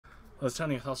Let's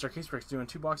Tony with All-Star Case Breaks doing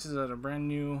 2 boxes of a brand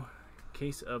new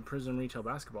case of Prizm Retail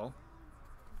Basketball.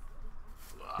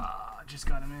 Just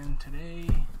got them in today.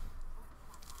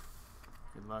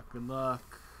 Good luck, good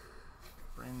luck.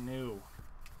 Brand new.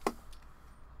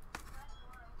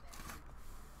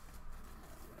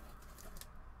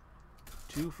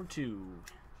 Two for two.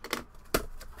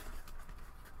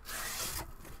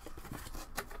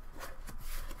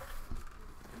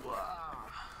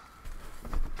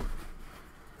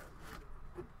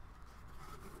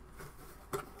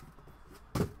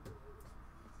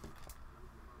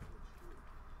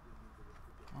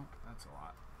 Oh, that's a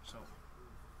lot. So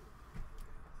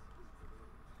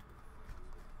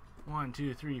 1,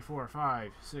 2, 3, 4,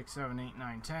 5, 6, 7, 8,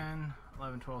 9, 10,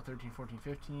 11, 12, 13, 14,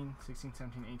 15, 16,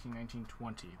 17, 18, 19,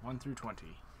 20. 1 through 20.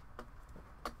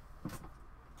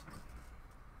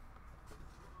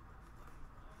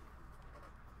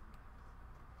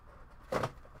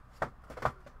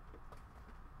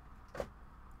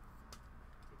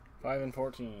 Five and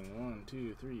 14. 1,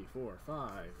 2, 3, 4,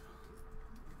 5.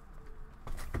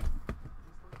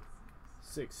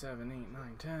 6, 7, 8,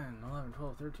 9, 10, 11,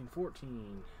 12, 13,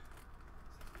 14.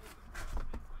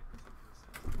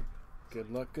 Good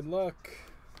luck, good luck.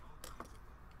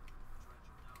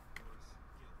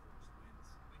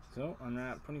 So,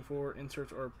 unwrap 24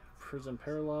 inserts or Prizm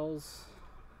parallels.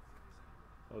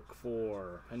 Look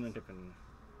for penmanship and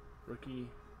rookie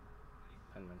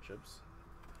penmanships.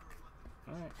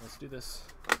 Alright, let's do this.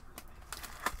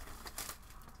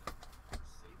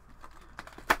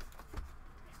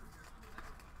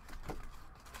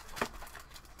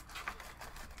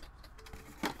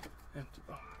 Empty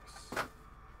box.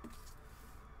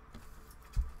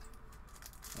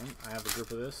 And I have a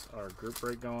group of this, our group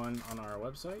break going on our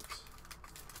website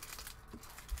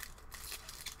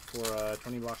for a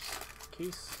 20 box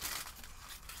case.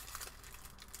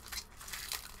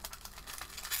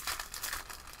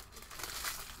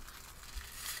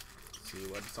 See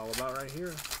what it's all about right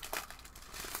here.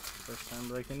 First time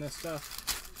breaking this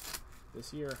stuff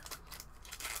this year.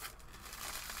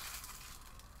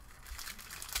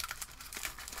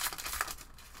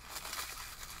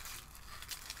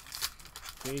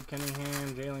 Cade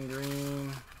Cunningham, Jalen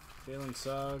Green, Jalen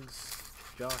Suggs,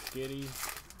 Josh Giddey.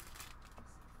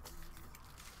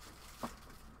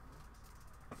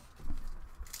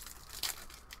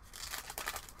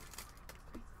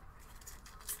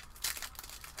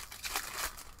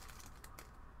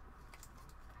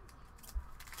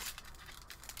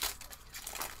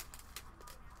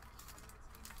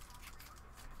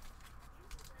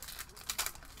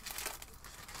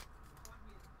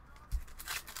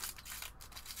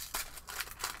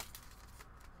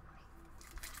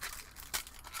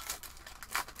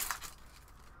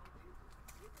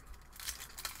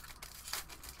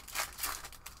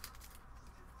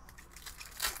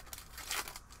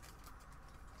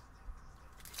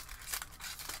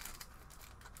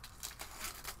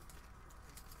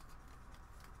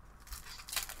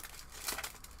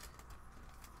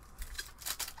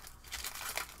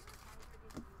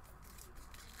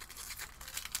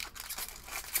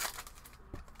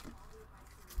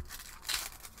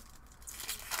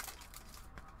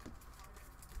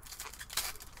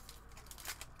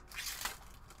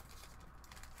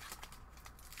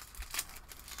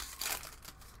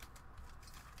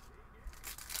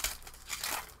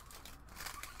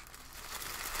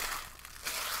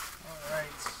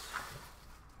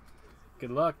 Good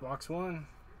luck, box 1.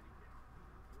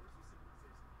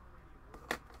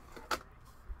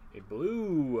 A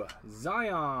blue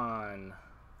Zion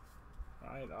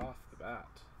right off the bat.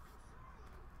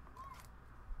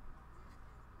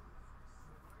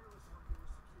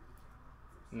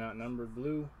 Not numbered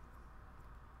blue.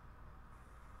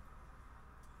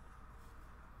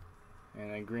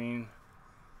 And a green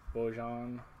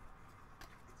Bojan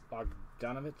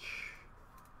Bogdanovic.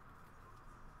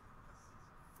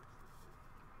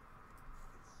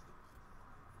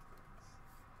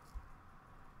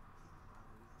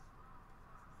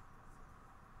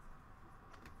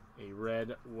 A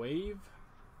red wave,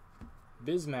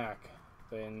 Bismack,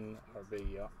 then or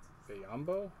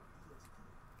Bayambo.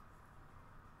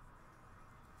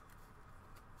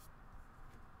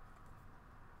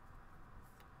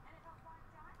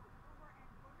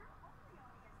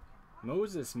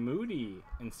 Moses Moody,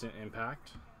 instant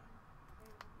impact.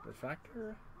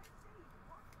 Refractor.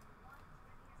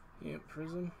 Yep,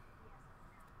 Prizm.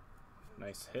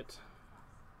 Nice hit.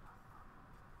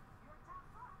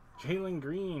 Jalen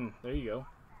Green, there you go.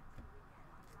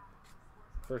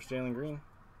 First Jalen Green.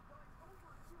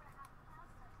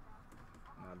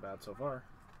 Not bad so far.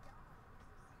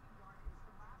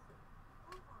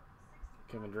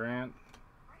 Kevin Durant.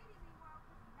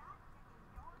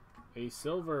 A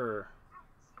silver.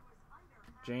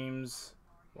 James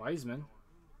Wiseman.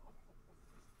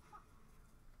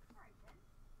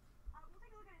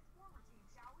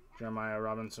 Jeremiah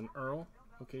Robinson Earl,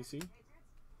 OKC.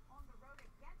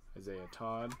 Isaiah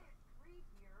Todd.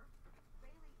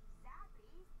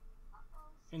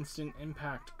 Instant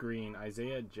Impact Green,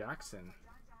 Isaiah Jackson.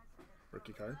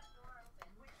 Rookie card.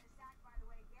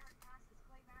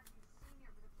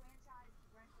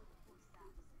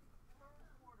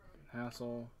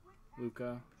 Hassel,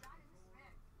 Luka,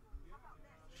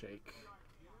 Shake,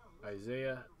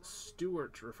 Isaiah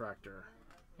Stewart Refractor,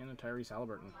 and a Tyrese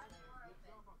Halliburton.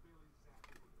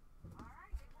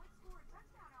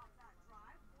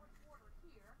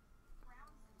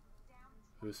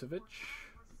 Vucevic,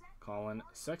 Colin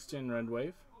Sexton Red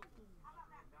Wave,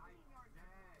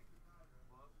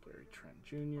 Gary Trent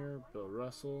Jr., Bill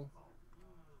Russell,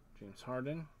 James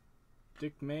Harden,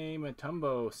 Dick May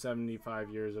Mutombo, 75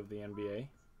 years of the NBA.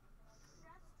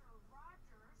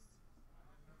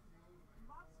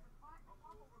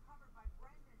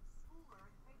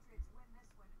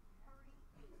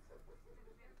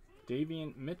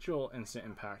 Davian Mitchell Instant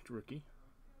Impact Rookie.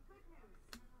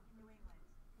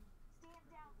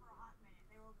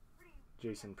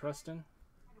 Jason Preston.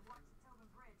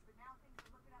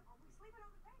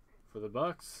 For the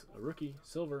Bucks, a rookie,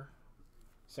 silver,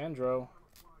 Sandro.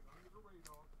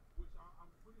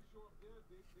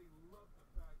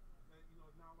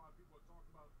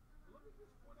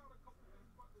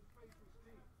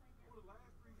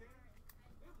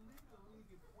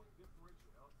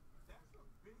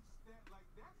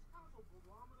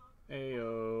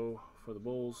 Ayo for the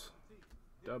Bulls,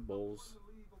 Dub Bulls.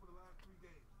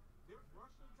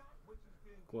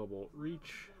 Global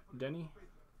Reach, Denny.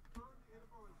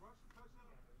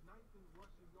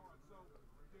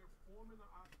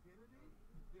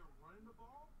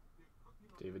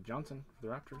 David Johnson for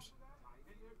the Raptors.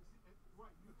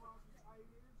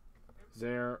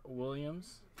 Zaire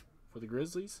Williams for the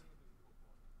Grizzlies.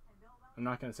 I'm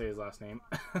not going to say his last name.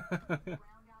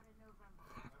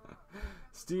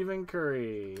 Stephen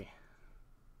Curry.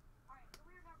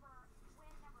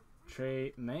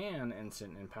 Trey Mann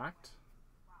Instant Impact.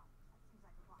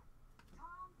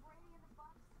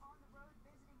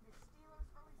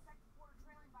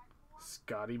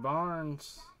 Scotty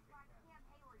Barnes.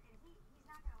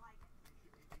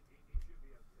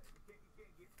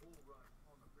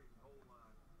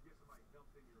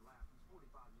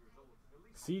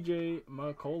 CJ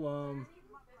McCollum,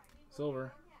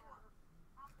 silver.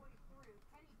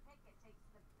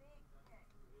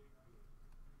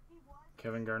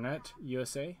 Kevin Garnett,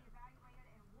 USA.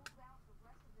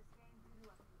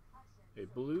 A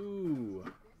blue,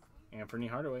 Anthony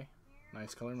Hardaway.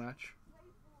 Nice color match.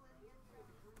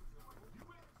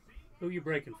 Who you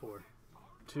breaking for?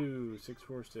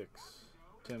 2-6-4-6.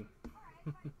 Tim.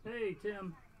 Hey,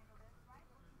 Tim.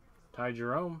 Ty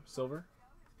Jerome, silver.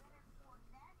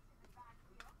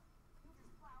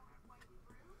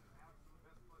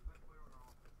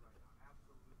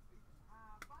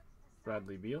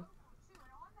 Bradley Beal.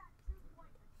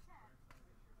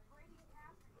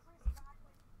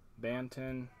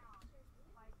 Banton.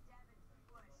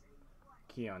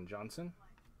 Keon Johnson.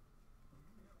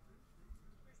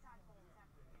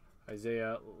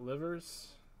 Isaiah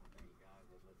Livers.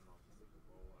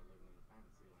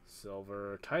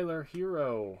 Silver. Tyler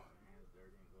Hero.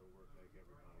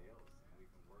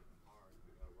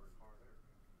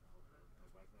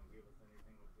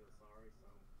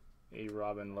 A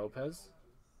Robin Lopez.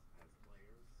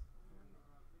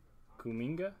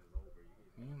 Kuminga.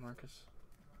 And Marcus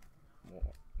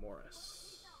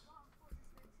Morris.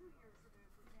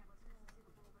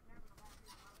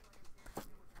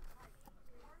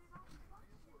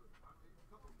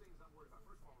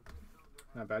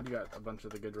 Not bad, you got a bunch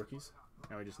of the good rookies.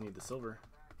 Now we just need the silver.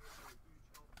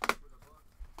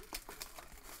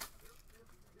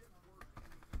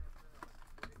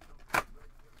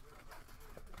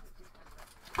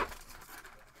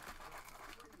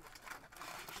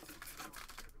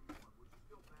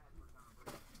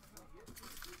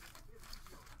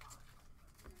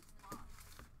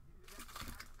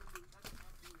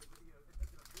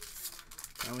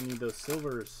 Now we need those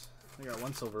silvers. We got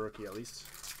one silver rookie at least.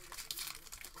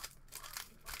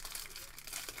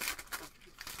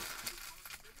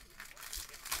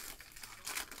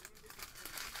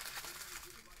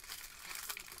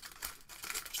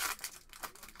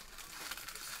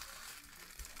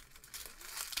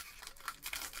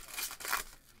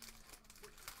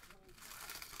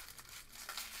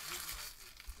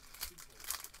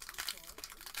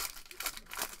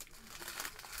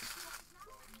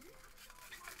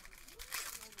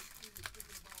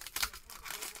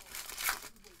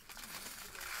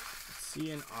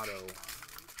 Rookie and auto.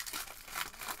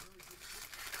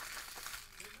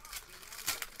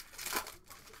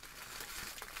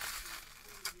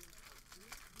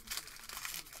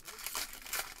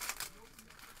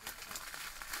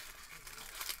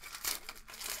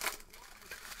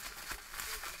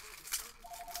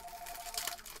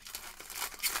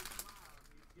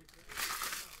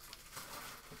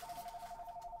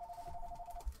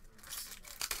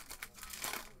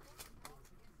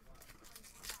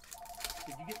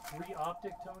 Did you get 3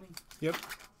 optic, Tony? Yep.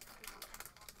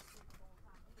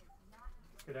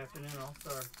 Good afternoon,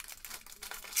 All-Star.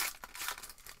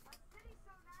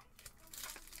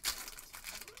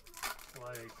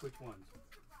 Like, which ones?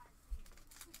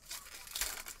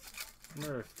 I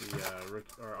wonder if the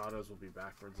rookie or autos will be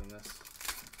backwards in this.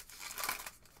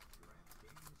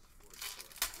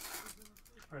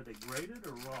 Are they graded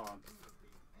or raw?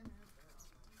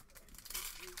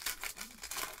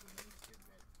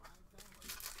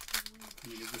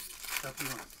 Is this stuff you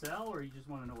want to sell, or you just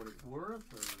want to know what it's worth,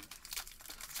 or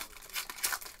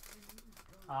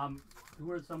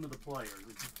who are some of the players?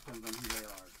 It just depends on who they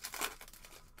are.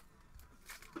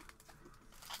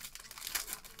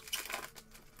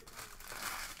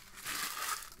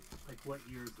 Like what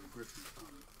years of Griffin from?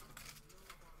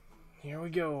 Here we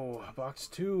go. Box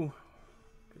 2.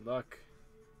 Good luck.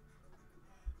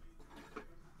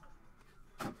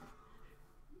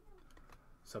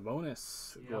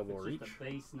 Sabonis, Yeah, Global if Reach. it's just a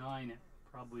base 9, it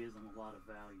probably isn't a lot of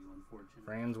value, unfortunately.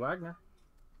 Franz Wagner.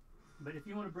 But if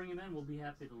you want to bring him in, we'll be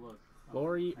happy to look.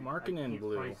 Laurie I Markkanen, can't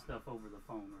blue. price stuff over the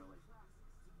phone, really.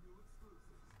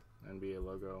 NBA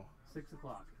logo. 6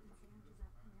 o'clock.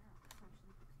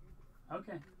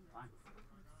 Okay, fine.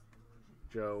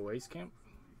 Joe Wastekamp.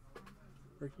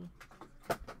 Ricky.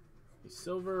 A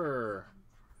silver.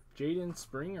 Jaden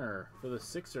Springer for the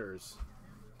Sixers.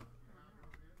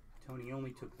 Tony, you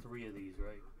only took 3 of these,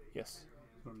 right? Yes.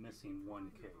 We're missing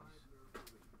 1 case.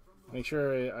 Make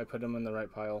sure I put them in the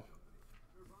right pile.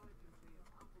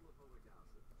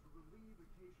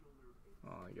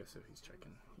 Oh, I guess if he's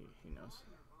checking, he knows.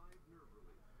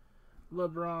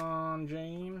 LeBron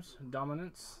James,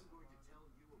 Dominance.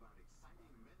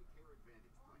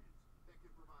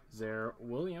 Zaire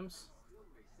Williams.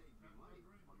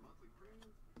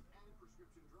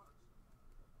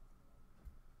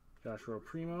 Joshua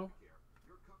Primo.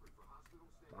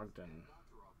 Bogdan.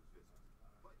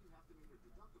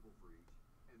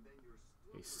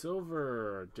 A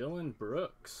silver, Dylan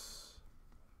Brooks.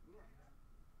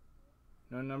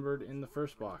 No numbered in the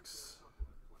first box.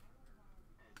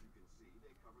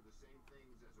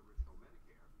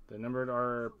 The numbered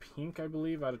are pink, I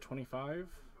believe, out of 25.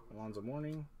 Alonzo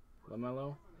Mourning,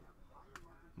 LaMelo,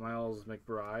 Miles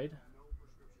McBride,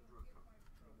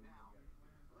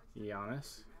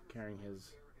 Giannis carrying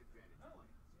his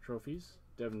trophies,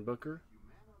 Devin Booker,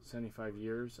 75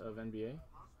 years of NBA.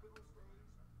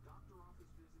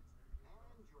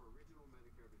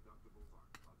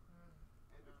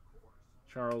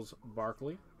 Charles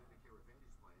Barkley,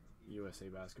 USA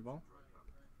Basketball.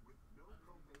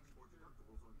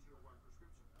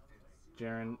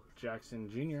 Jaren Jackson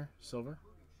Jr., silver.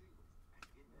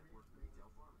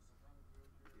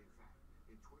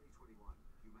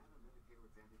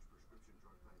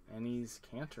 Ennis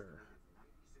Cantor,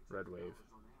 red wave.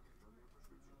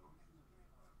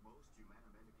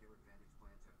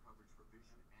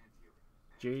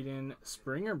 Jaden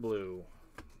Springer, blue.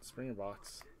 Springer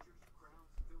box.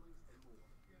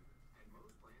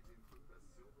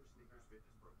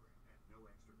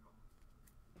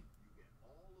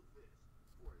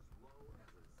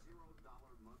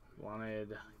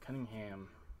 Wanted Cunningham.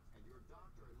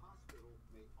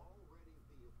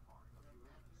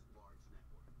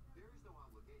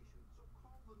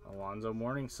 Alonzo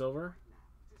Mourning, silver.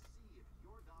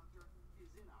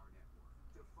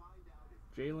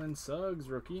 Jalen Suggs,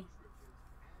 rookie.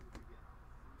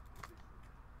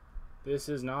 This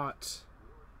is not.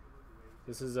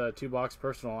 This is a 2-box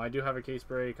personal. I do have a case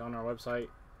break on our website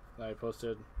that I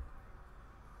posted.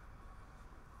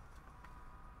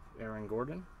 Aaron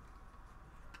Gordon.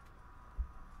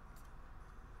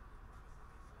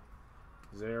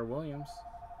 Zaire Williams,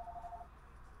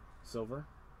 silver.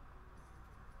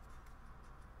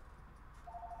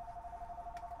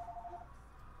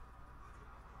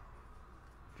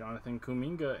 Jonathan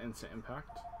Kuminga, instant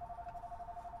impact.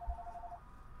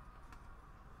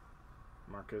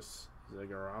 Marcus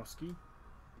Zagorowski.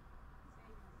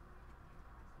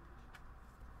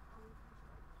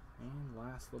 And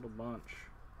last little bunch.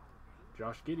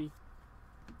 Josh Giddey.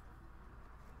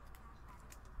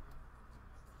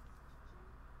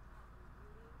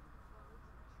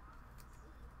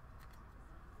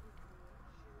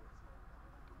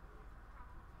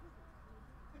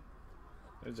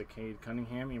 There's a Cade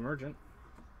Cunningham Emergent.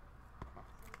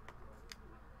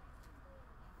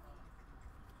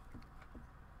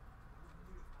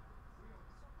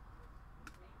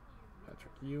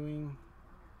 Patrick Ewing.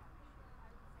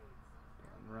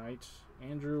 Right.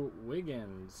 Andrew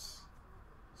Wiggins.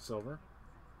 Silver.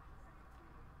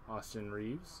 Austin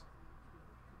Reeves.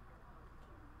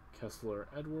 Kessler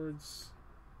Edwards.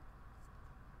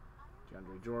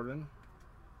 DeAndre Jordan.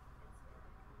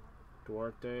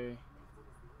 Duarte.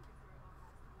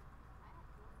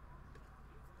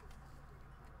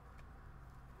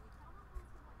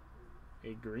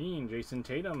 A green, Jason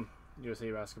Tatum,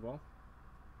 USA Basketball.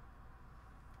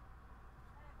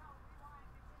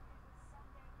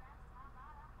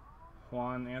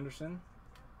 Juan Anderson.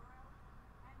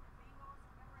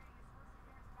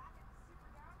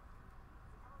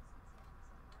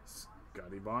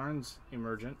 Scotty Barnes,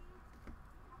 Emergent.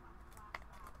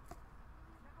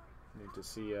 Need to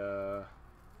see a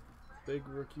big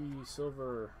rookie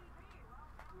silver.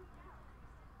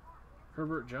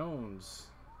 Herbert Jones.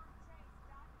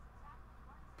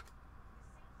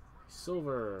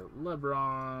 Silver,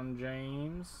 LeBron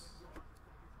James.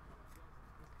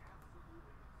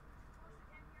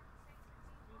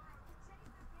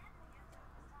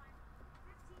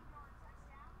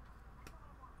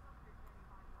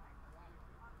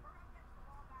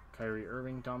 Kyrie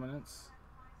Irving dominance.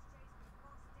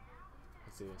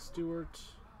 Isaiah Stewart.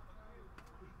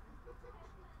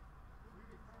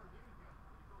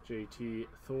 JT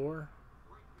Thor.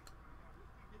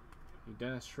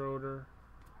 Dennis Schroeder.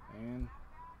 And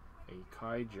a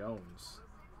Kai Jones.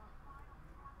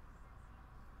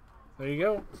 There you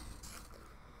go.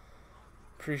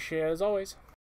 Appreciate it as always.